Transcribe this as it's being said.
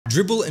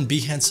Dribbble and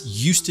Behance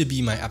used to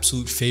be my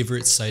absolute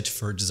favorite site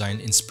for design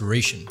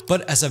inspiration.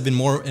 But as I've been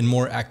more and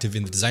more active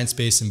in the design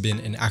space and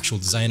been an actual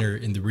designer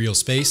in the real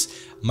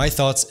space, my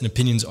thoughts and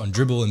opinions on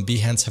Dribbble and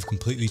Behance have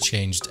completely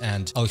changed,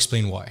 and I'll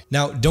explain why.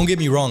 Now, don't get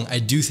me wrong, I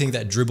do think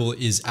that Dribbble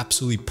is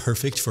absolutely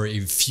perfect for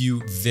a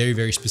few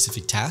very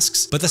specific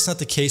tasks, but that's not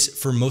the case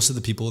for most of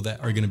the people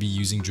that are going to be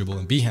using Dribbble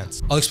and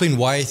Behance. I'll explain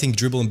why I think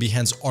Dribbble and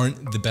Behance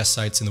aren't the best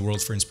sites in the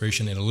world for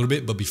inspiration in a little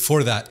bit, but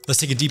before that, let's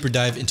take a deeper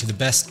dive into the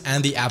best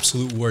and the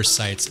absolute worst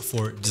sites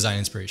for design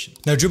inspiration.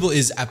 Now, Dribbble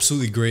is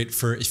absolutely great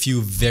for a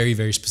few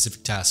very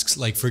specific tasks,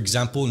 like for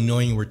example,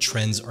 knowing where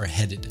trends are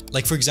headed.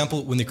 Like for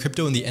example, when the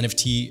crypto and the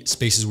NFT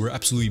spaces were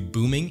absolutely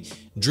booming,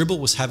 Dribbble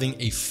was having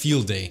a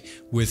field day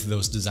with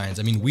those designs.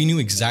 I mean, we knew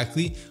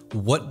exactly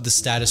what the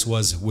status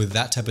was with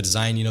that type of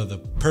design, you know, the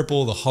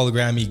purple, the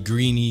hologrammy,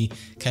 greeny,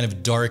 kind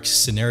of dark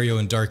scenario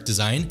and dark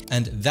design.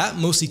 And that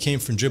mostly came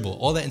from Dribbble.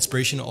 All that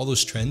inspiration, all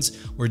those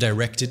trends were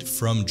directed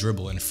from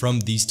Dribbble and from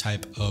these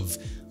type of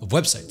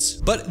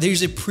websites. But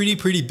there's a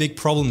pretty big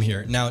problem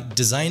here. Now,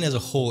 design as a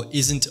whole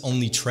isn't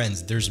only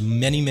trends. There's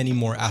many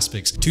more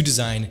aspects to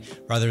design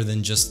rather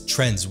than just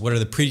trends. What are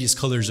the prettiest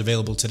colors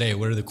available today?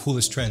 What are the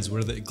coolest trends?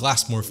 What are the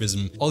glass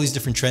morphism? All these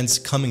different trends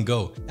come and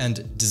go.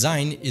 And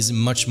design is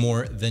much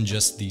more than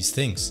just these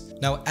things.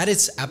 Now, at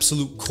its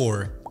absolute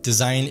core,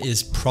 design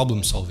is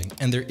problem solving,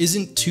 and there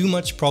isn't too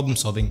much problem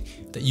solving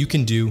that you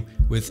can do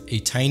with a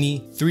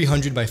tiny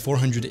 300 by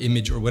 400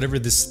 image or whatever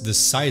this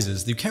size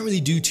is. You can't really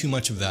do too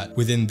much of that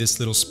within this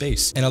little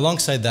space. And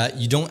alongside that,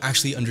 you don't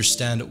actually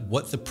understand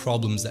what the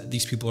problems that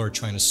these people are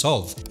trying to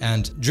solve.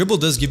 And Dribbble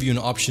does give you an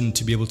option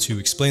to be able to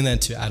explain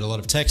that, to add a lot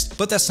of text,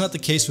 but that's not the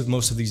case with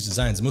most of these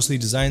designs. Most of these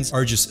designs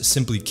are just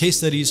simply case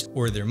studies,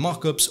 or they're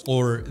mock-ups,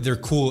 or they're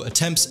cool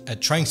attempts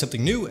at trying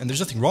something new, and there's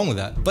nothing wrong with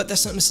that. But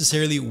that's not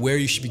necessarily where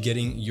you should be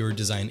getting your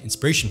design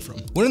inspiration from.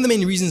 One of the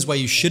main reasons why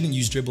you shouldn't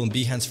use Dribbble and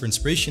Behance for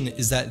inspiration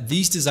is that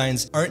these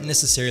designs aren't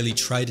necessarily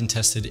tried and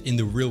tested in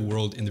the real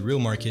world, in the real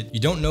market. You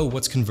don't know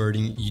what's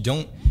converting. You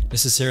don't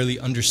necessarily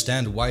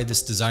understand why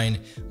this design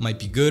might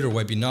be good or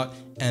why be not.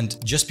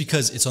 And just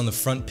because it's on the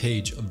front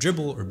page of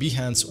Dribbble or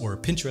Behance or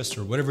Pinterest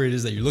or whatever it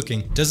is that you're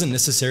looking, doesn't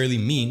necessarily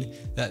mean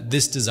that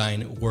this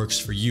design works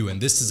for you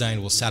and this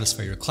design will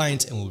satisfy your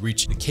client and will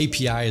reach the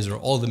KPIs or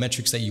all the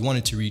metrics that you want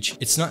it to reach.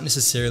 It's not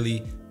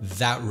necessarily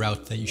that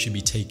route that you should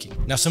be taking.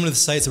 Now, some of the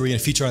sites that we're going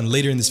to feature on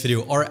later in this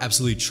video are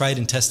absolutely tried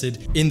and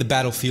tested in the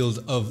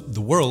battlefield of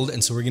the world.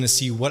 And so we're going to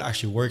see what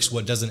actually works,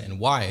 what doesn't, and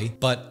why.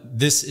 But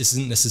this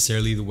isn't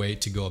necessarily the way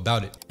to go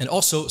about it. And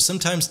also,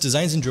 sometimes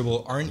designs in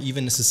Dribbble aren't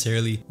even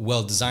necessarily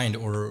well designed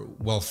or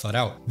well thought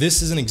out.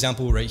 This is an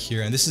example right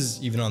here, and this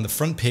is even on the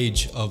front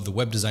page of the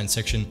web design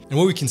section. And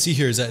what we can see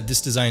here is that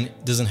this design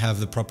doesn't have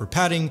the proper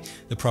padding,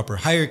 the proper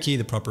hierarchy,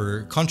 the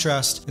proper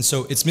contrast. And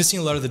so it's missing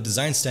a lot of the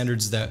design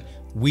standards that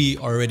we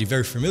are already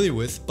very familiar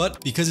with,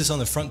 but because it's on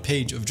the front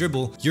page of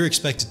Dribbble, you're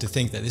expected to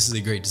think that this is a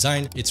great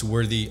design, it's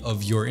worthy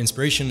of your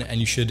inspiration, and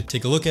you should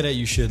take a look at it,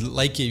 you should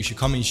like it, you should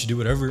comment, you should do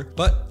whatever.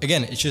 But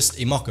again, it's just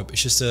a mock-up,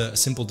 it's just a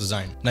simple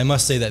design. And I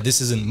must say that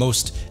this isn't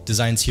most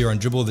designs here on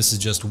Dribbble, this is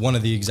just one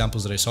of the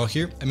examples that I saw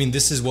here. I mean,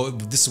 this is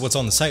what's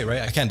on the site,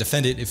 right? I can't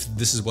defend it if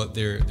this is what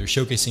they're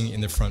showcasing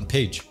in their front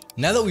page.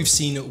 Now that we've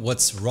seen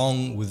what's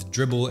wrong with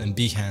Dribbble and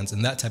Behance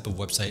and that type of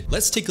website,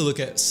 let's take a look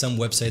at some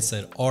websites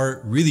that are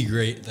really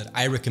great that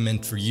I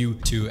recommend for you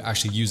to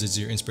actually use as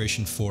your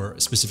inspiration for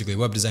specifically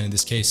web design in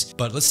this case.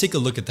 But let's take a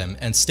look at them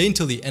and stay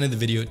until the end of the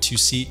video to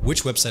see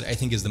which website I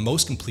think is the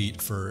most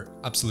complete for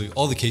absolutely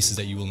all the cases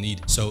that you will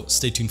need. So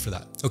stay tuned for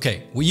that.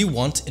 Okay, what you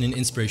want in an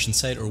inspiration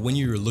site, or when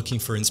you're looking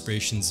for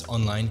inspirations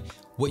online,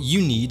 what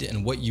you need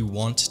and what you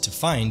want to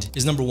find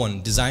is, number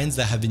one, designs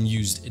that have been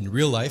used in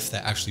real life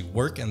that actually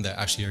work and that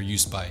actually are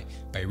used by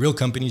real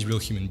companies, real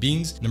human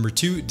beings. Number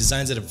two,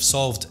 designs that have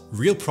solved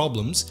real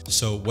problems.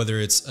 So whether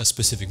it's a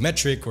specific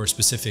metric or a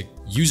specific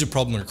user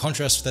problem or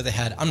contrast that they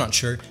had, I'm not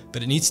sure,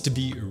 but it needs to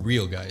be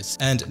real, guys.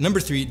 And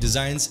number three,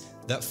 designs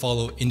that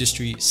follow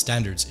industry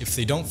standards. If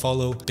they don't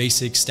follow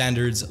basic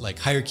standards like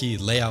hierarchy,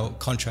 layout,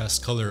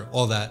 contrast, color,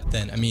 all that,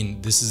 then I mean,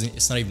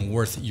 it's not even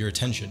worth your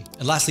attention.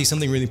 And lastly,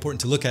 something really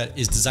important to look at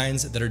is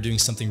designs that are doing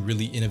something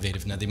really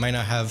innovative. Now, they might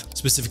not have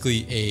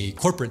specifically a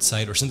corporate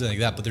site or something like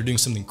that, but they're doing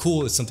something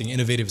cool, it's something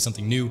innovative, it's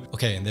something new.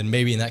 Okay, and then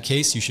maybe in that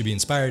case, you should be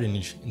inspired and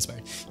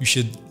you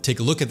should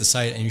take a look at the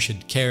site and you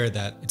should care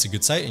that it's a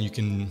good site and you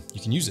can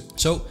use it.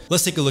 So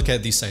let's take a look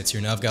at these sites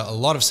here. Now, I've got a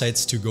lot of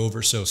sites to go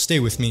over, so stay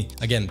with me.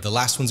 Again, the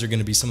last ones are going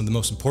to be some of the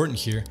most important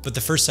here, but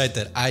the first site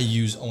that I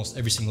use almost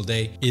every single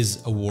day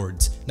is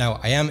Awwwards. Now,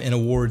 I am an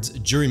Awwwards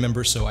jury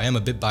member, so I am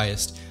a bit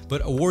biased,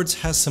 but Awwwards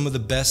has some of the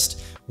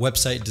best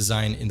website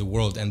design in the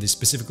world, and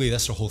specifically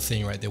that's the whole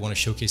thing, right? They want to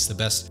showcase the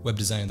best web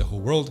design in the whole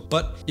world.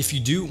 But if you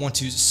do want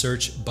to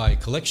search by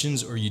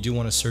collections, or you do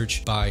want to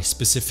search by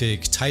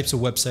specific types of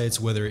websites,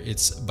 whether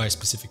it's by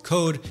specific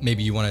code,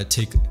 maybe you want to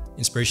take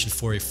inspiration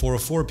for a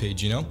 404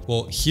 page, you know?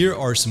 Well, here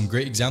are some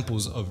great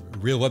examples of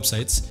real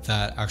websites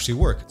that actually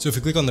work. So if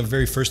we click on the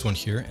very first one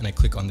here and I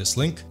click on this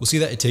link, we'll see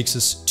that it takes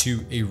us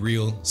to a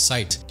real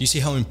site. Do you see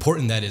how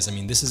important that is? I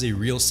mean, this is a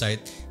real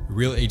site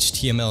real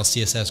HTML,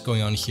 CSS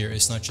going on here.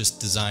 It's not just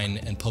design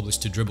and publish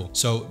to Dribbble.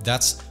 So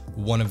that's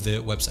one of the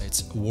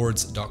websites,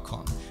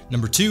 Awwwards.com.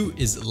 Number 2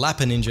 is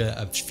Lapa Ninja.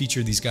 I've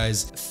featured these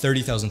guys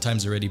 30,000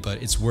 times already,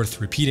 but it's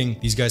worth repeating.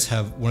 These guys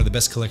have one of the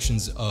best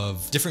collections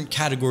of different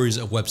categories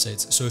of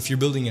websites. So if you're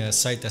building a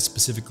site that's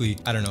specifically,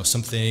 I don't know,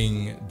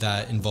 something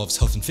that involves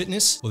health and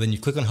fitness, well then you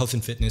click on health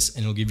and fitness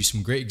and it'll give you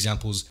some great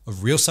examples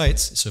of real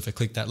sites. So if I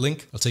click that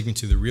link, it'll take me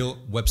to the real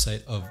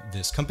website of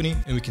this company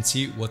and we can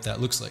see what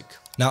that looks like.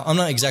 Now, I'm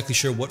not exactly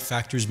sure what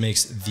factors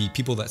makes the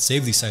people that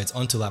save these sites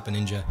onto Lapa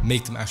Ninja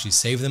make them actually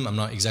save them. I'm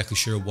not exactly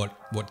sure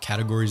what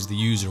categories they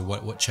use or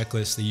what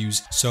checklists they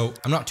use. So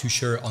I'm not too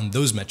sure on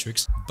those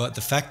metrics, but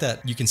the fact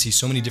that you can see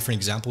so many different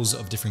examples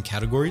of different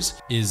categories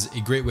is a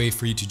great way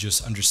for you to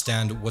just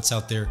understand what's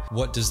out there.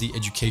 What does the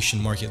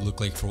education market look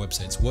like for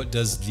websites? What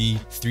does the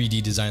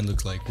 3D design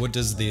look like? What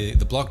does the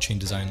blockchain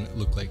design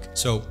look like?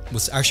 So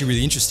what's actually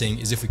really interesting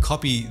is if we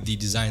copy the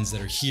designs that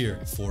are here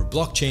for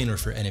blockchain or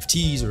for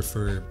NFTs or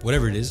for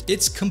whatever it is,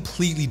 it's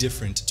completely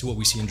different to what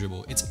we see in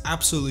Dribbble. It's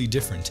absolutely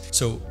different.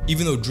 So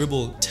even though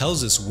Dribbble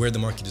tells us where the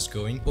market is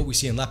going, what we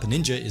see in Lapa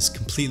Ninja is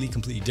completely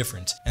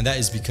different. And that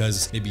is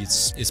because maybe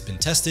it's been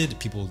tested,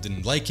 people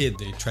didn't like it,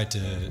 they tried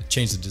to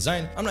change the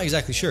design. I'm not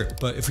exactly sure.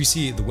 But if we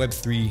see the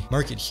Web3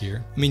 market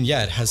here, I mean,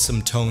 yeah, it has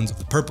some tones of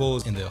the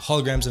purples and the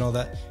holograms and all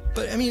that.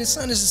 But I mean, it's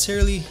not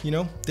necessarily, you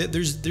know,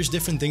 there's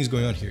different things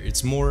going on here.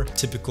 It's more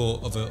typical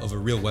of a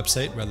real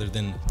website rather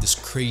than this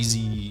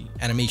crazy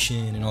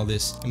animation and all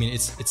this. I mean,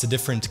 it's a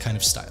different kind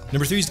of style.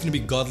 Number 3 is going to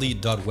be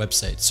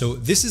godly.website. So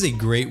this is a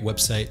great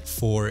website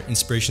for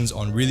inspirations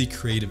on really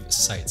creative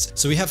sites.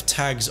 So we have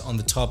tags on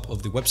the top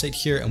of the website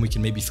here, and we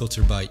can maybe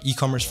filter by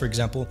e-commerce, for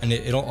example, and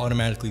it'll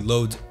automatically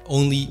load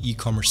only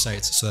e-commerce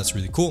sites. So that's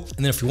really cool.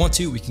 And then if we want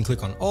to, we can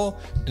click on all,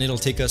 and it'll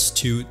take us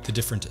to the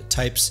different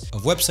types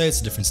of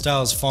websites, different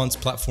styles, fonts,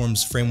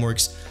 platforms,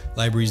 frameworks,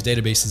 libraries,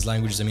 databases,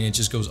 languages. I mean, it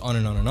just goes on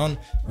and on and on,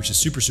 which is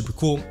super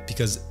cool,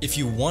 because if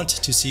you want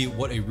to see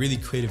what a really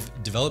creative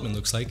development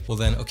looks like, well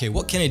then, okay,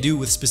 what can I do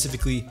with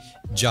specifically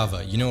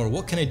Java, you know, or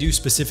what can I do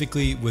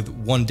specifically with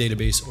one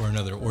database or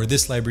another, or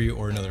this library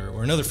or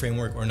another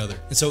framework or another.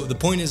 And so the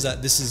point is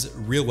that this is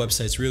real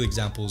websites, real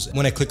examples.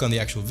 When I click on the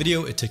actual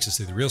video, it takes us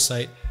to the real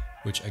site,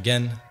 which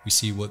again, we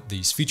see what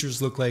these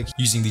features look like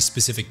using these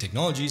specific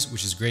technologies,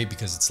 which is great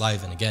because it's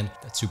live. And again,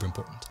 that's super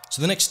important.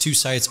 So the next 2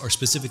 sites are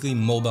specifically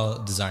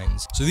mobile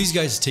designs. So these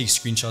guys take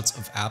screenshots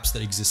of apps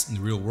that exist in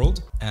the real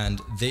world, and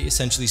they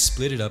essentially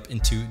split it up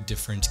into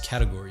different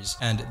categories.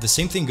 And the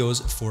same thing goes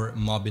for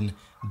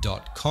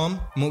mobbin.com.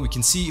 And what we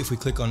can see if we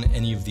click on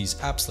any of these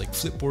apps like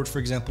Flipboard, for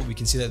example, we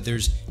can see that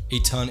there's a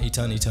ton of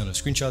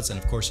screenshots, and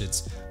of course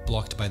it's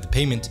blocked by the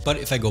payment. But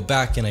if I go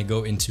back and I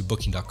go into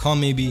booking.com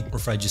maybe, or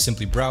if I just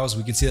simply browse,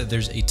 we can see that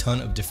there's a ton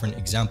of different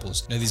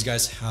examples. Now these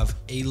guys have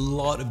a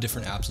lot of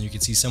different apps, and you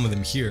can see some of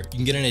them here. You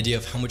can get an idea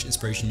of how much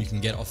inspiration you can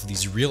get off of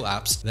these real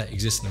apps that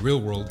exist in the real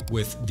world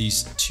with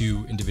these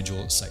 2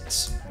 individual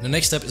sites. The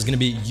next step is going to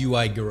be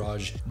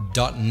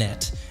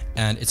uigarage.net.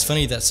 And it's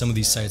funny that some of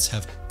these sites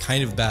have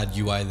kind of bad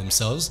UI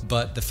themselves,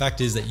 but the fact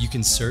is that you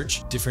can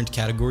search different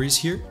categories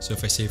here. So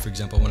if I say, for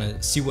example, I want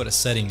to see what a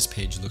settings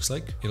page looks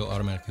like, it'll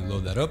automatically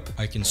load that up.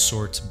 I can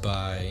sort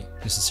by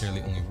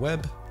necessarily only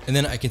web. And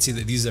then I can see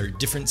that these are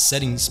different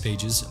settings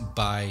pages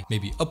by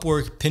maybe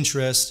Upwork,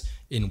 Pinterest,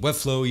 in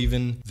Webflow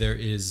even, there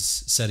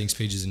is settings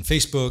pages in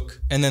Facebook,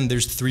 and then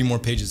there's 3 more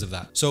pages of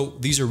that. So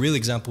these are real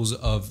examples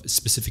of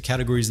specific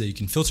categories that you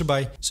can filter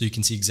by, so you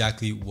can see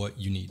exactly what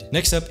you need.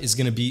 Next up is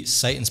gonna be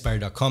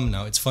Siteinspire.com.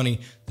 Now it's funny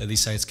that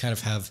these sites kind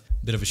of have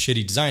a bit of a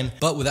shitty design,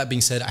 but with that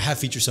being said, I have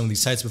featured some of these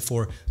sites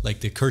before,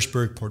 like the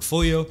Kirschberg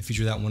portfolio. I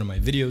featured that in one of my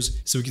videos.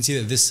 So we can see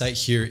that this site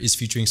here is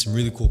featuring some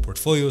really cool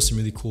portfolios, some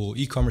really cool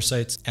e-commerce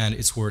sites, and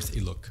it's worth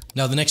a look.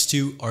 Now the next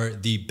 2 are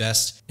the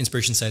best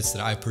inspiration sites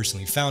that I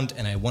personally found,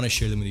 and I wanna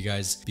share them with you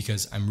guys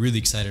because I'm really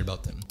excited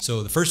about them.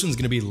 So the first one's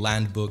gonna be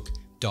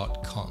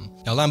Landbook.com.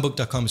 Now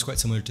landbook.com is quite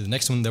similar to the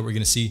next one that we're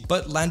going to see,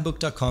 but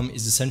landbook.com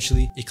is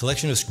essentially a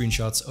collection of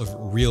screenshots of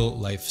real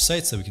life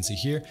sites that we can see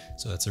here.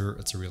 So that's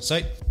a real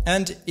site,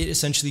 and it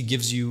essentially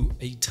gives you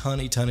a ton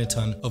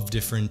of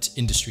different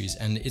industries,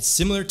 and it's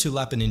similar to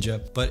Lapa Ninja,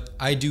 but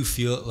I do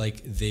feel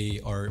like they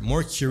are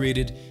more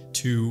curated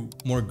to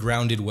more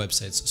grounded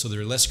websites. So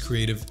they're less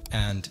creative,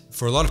 and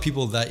for a lot of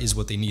people, that is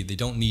what they need. They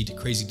don't need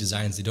crazy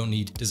designs. They don't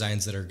need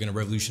designs that are going to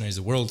revolutionize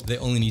the world. They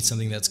only need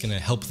something that's going to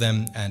help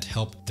them and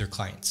help their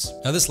clients.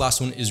 Now this last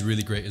one is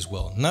really great as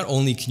well. Not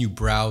only can you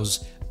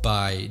browse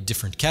by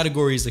different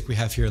categories like we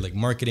have here, like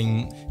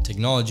marketing,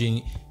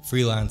 technology,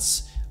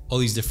 freelance, all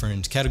these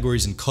different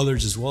categories and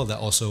colors as well. That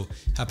also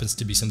happens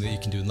to be something that you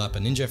can do in Lapa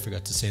Ninja. I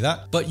forgot to say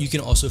that. But you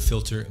can also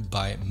filter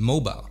by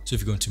mobile. So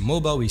if you go into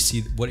mobile, we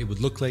see what it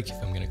would look like.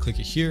 If I'm going to click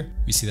it here,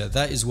 we see that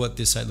that is what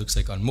this site looks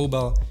like on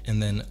mobile.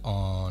 And then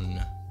on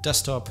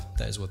desktop.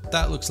 That is what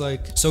that looks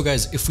like. So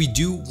guys, if we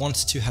do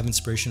want to have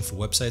inspiration for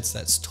websites,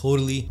 that's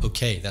totally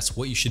okay. That's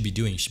what you should be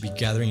doing. You should be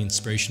gathering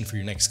inspiration for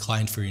your next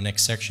client, for your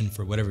next section,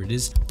 for whatever it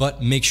is,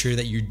 but make sure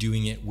that you're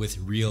doing it with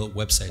real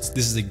websites.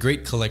 This is a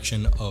great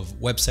collection of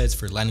websites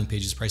for landing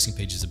pages, pricing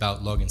pages,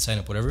 about, login, sign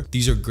up, whatever.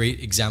 These are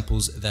great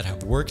examples that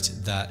have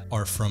worked, that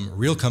are from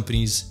real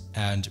companies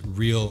and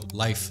real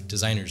life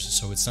designers.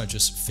 So it's not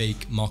just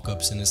fake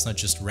mock-ups and it's not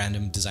just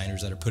random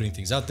designers that are putting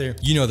things out there.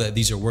 You know that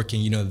these are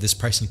working, you know this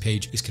pricing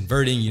page is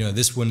converting, you know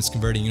this one's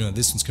converting, you know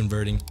this one's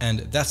converting. And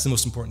that's the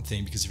most important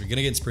thing, because if you're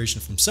gonna get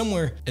inspiration from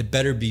somewhere, it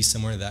better be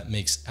somewhere that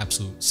makes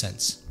absolute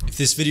sense. If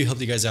this video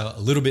helped you guys out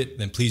a little bit,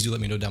 then please do let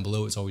me know down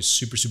below. It's always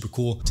super, super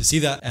cool to see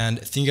that. And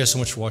thank you guys so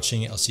much for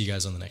watching. I'll see you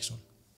guys on the next one.